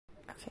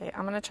Okay,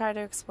 I'm going to try to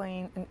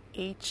explain an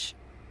H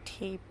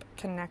tape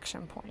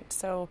connection point.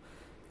 So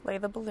lay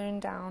the balloon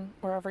down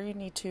wherever you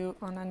need to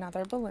on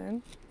another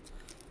balloon.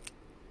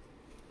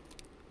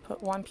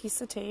 Put one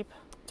piece of tape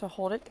to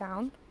hold it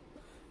down.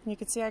 And you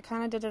can see I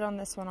kind of did it on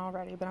this one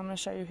already, but I'm going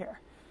to show you here.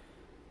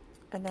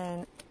 And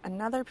then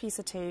another piece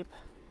of tape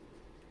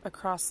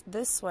across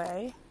this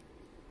way,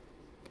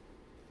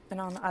 and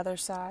on the other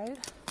side,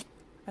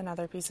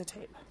 another piece of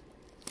tape.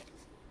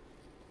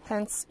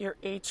 Hence your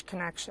H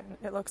connection.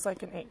 It looks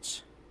like an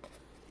H,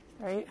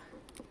 right?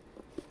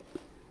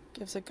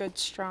 Gives a good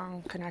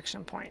strong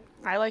connection point.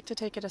 I like to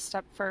take it a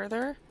step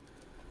further,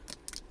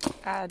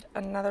 add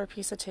another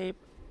piece of tape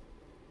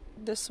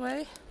this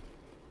way,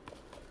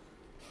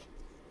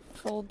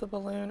 fold the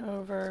balloon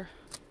over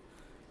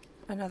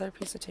another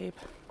piece of tape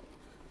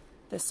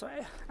this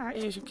way.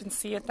 As you can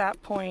see at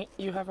that point,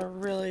 you have a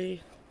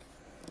really,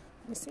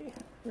 let me see,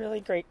 really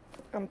great,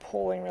 I'm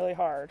pulling really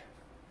hard.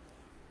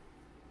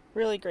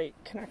 Really great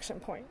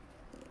connection point.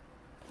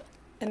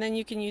 And then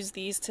you can use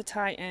these to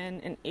tie in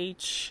an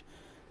H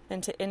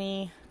into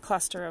any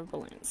cluster of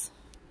balloons.